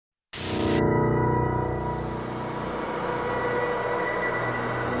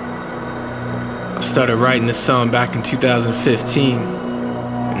started writing this song back in 2015,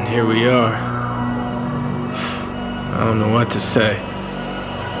 and here we are. I don't know what to say.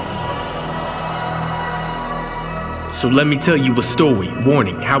 So let me tell you a story,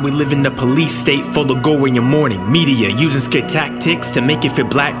 warning how we live in a police state full of gore and mourning. Media using scare tactics to make it fit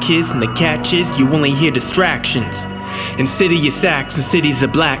black kids, and the catch is you only hear distractions. Insidious acts in cities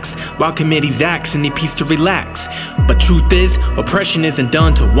of blacks, while committees acts and need peace to relax. But truth is, oppression isn't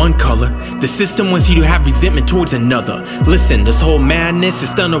done to one color. The system wants you to have resentment towards another. Listen, this whole madness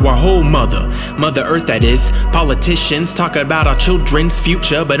is done to our whole Mother Earth, that is. Politicians talk about our children's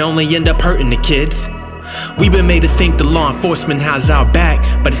future, but only end up hurting the kids. We've been made to think the law enforcement has our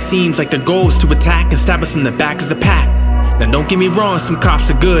back, but it seems like their goal is to attack and stab us in the back as a pack. Now don't get me wrong, some cops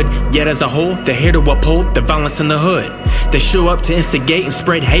are good, yet as a whole, they're here to uphold the violence in the hood. They show up to instigate and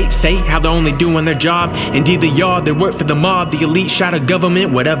spread hate, say how they're only doing their job. Indeed they are, they work for the mob, the elite shadow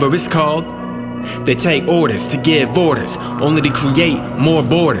government, whatever it's called. They take orders to give orders, only to create more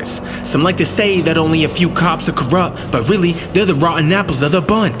borders. Some like to say that only a few cops are corrupt, but really, they're the rotten apples of the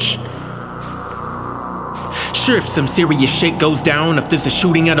bunch. Sure, if some serious shit goes down, if there's a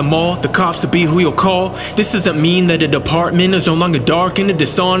shooting at a mall, the cops will be who you'll call. This doesn't mean that a department is no longer dark and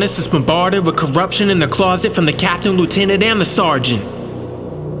dishonest. It's bombarded with corruption in the closet from the captain, lieutenant, and the sergeant.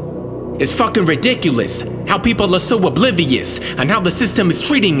 It's fucking ridiculous how people are so oblivious and how the system is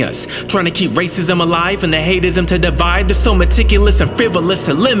treating us, trying to keep racism alive and the hateism to divide. They're so meticulous and frivolous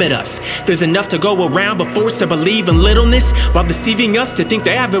to limit us. There's enough to go around but forced to believe in littleness while deceiving us to think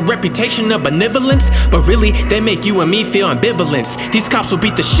they have a reputation of benevolence. But really, they make you and me feel ambivalence. These cops will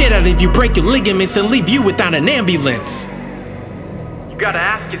beat the shit out of you, break your ligaments, and leave you without an ambulance. You gotta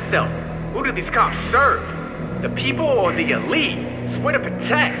ask yourself, who do these cops serve? The people or the elite? Swear to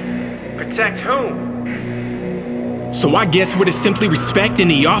protect. Protect whom? So I guess we're to simply respect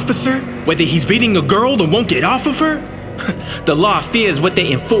any officer, whether he's beating a girl or won't get off of her? The law fears what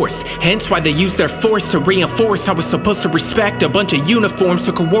they enforce, hence why they use their force to reinforce how we're supposed to respect a bunch of uniforms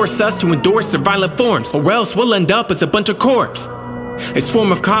to coerce us to endorse their violent forms, or else we'll end up as a bunch of corpse. A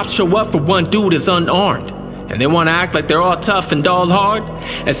swarm of cops show up for one dude is unarmed, and they want to act like they're all tough and all hard.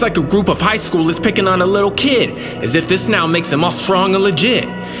 It's like a group of high schoolers picking on a little kid, as if this now makes them all strong and legit.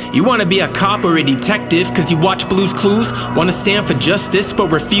 You want to be a cop or a detective because you watch Blue's Clues, want to stand for justice but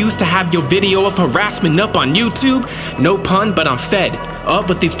refuse to have your video of harassment up on YouTube? No pun, but I'm fed up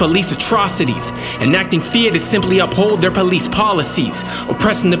with these police atrocities, enacting fear to simply uphold their police policies,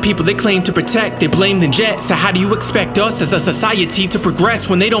 oppressing the people they claim to protect. They blame the jet, so how do you expect us as a society to progress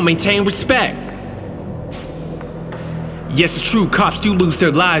when they don't maintain respect? Yes, it's true, cops do lose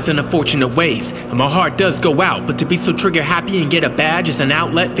their lives in unfortunate ways, and my heart does go out, but to be so trigger happy and get a badge as an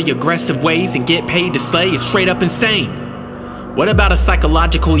outlet for your aggressive ways and get paid to slay is straight up insane. What about a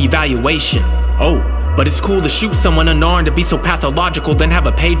psychological evaluation? Oh, but it's cool to shoot someone unarmed to be so pathological then have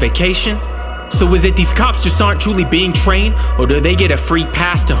a paid vacation? So is it these cops just aren't truly being trained, or do they get a free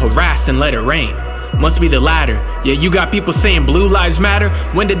pass to harass and let it rain? Must be the latter. Yeah, you got people saying blue lives matter.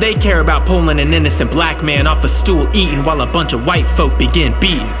 When did they care about pulling an innocent black man off a stool eating while a bunch of white folk begin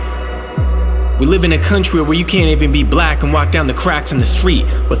beating? We live in a country where you can't even be black and walk down the cracks in the street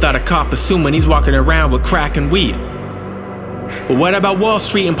without a cop assuming he's walking around with crack and weed. But what about Wall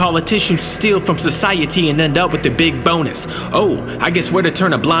Street and politicians who steal from society and end up with the big bonus? Oh, I guess we're to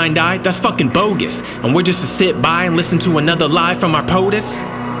turn a blind eye? That's fucking bogus. And we're just to sit by and listen to another lie from our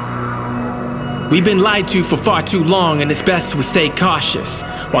POTUS? We've been lied to for far too long, and it's best we stay cautious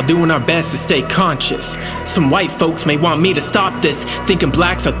while doing our best to stay conscious. Some white folks may want me to stop this, thinking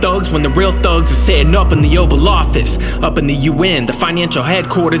blacks are thugs when the real thugs are sitting up in the Oval Office, up in the UN, the financial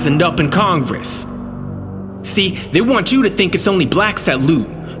headquarters, and up in Congress. See, they want you to think it's only blacks that loot,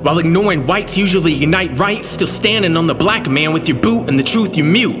 while ignoring whites usually unite right, still standing on the black man with your boot and the truth you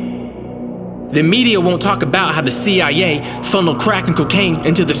mute. The media won't talk about how the CIA funneled crack and cocaine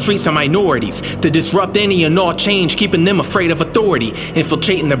into the streets of minorities to disrupt any and all change, keeping them afraid of authority,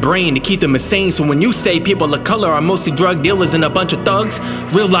 infiltrating the brain to keep them insane. So when you say people of color are mostly drug dealers and a bunch of thugs,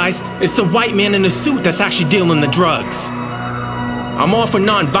 realize it's the white man in the suit that's actually dealing the drugs. I'm all for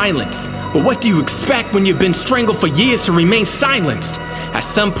non-violence, but what do you expect when you've been strangled for years to remain silenced? At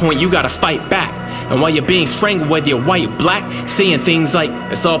some point you gotta fight back, and while you're being strangled, whether you're white or black, saying things like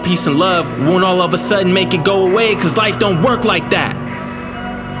it's all peace and love won't all of a sudden make it go away, cause life don't work like that.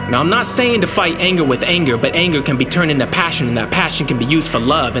 Now I'm not saying to fight anger with anger, but anger can be turned into passion, and that passion can be used for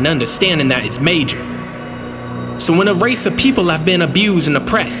love, and understanding that is major. So when a race of people have been abused and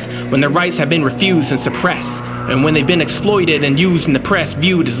oppressed, when their rights have been refused and suppressed, and when they've been exploited and used and oppressed,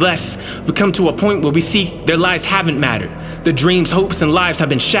 viewed as less, we come to a point where we see their lives haven't mattered. Their dreams, hopes, and lives have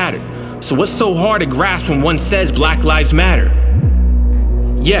been shattered. So what's so hard to grasp when one says Black Lives Matter?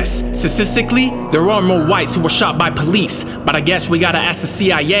 Yes, statistically, there are more whites who were shot by police, but I guess we gotta ask the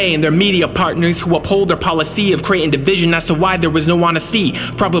CIA and their media partners who uphold their policy of creating division as to why there was no honesty.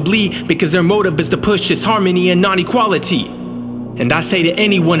 Probably because their motive is to push disharmony and non-equality. And I say to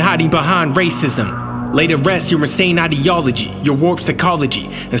anyone hiding behind racism, lay to rest your insane ideology, your warped psychology,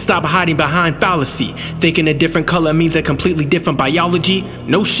 and stop hiding behind fallacy. Thinking a different color means a completely different biology?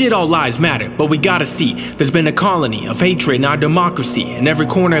 No shit, all lives matter, but we gotta see there's been a colony of hatred in our democracy in every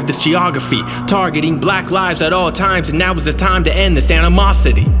corner of this geography, targeting black lives at all times, and now is the time to end this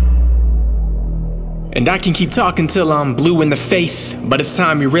animosity. And I can keep talking till I'm blue in the face, but it's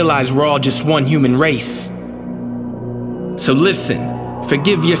time you realize we're all just one human race. So listen,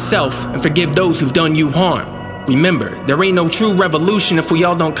 forgive yourself and forgive those who've done you harm. Remember, there ain't no true revolution if we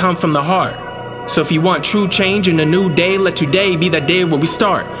all don't come from the heart. So if you want true change in a new day, let today be that day where we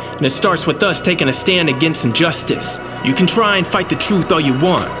start. And it starts with us taking a stand against injustice. You can try and fight the truth all you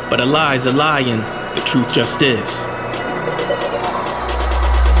want, but a lie's a lie and the truth just is.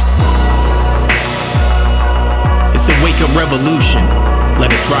 It's a wake-up revolution.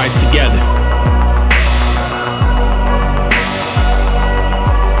 Let us rise together.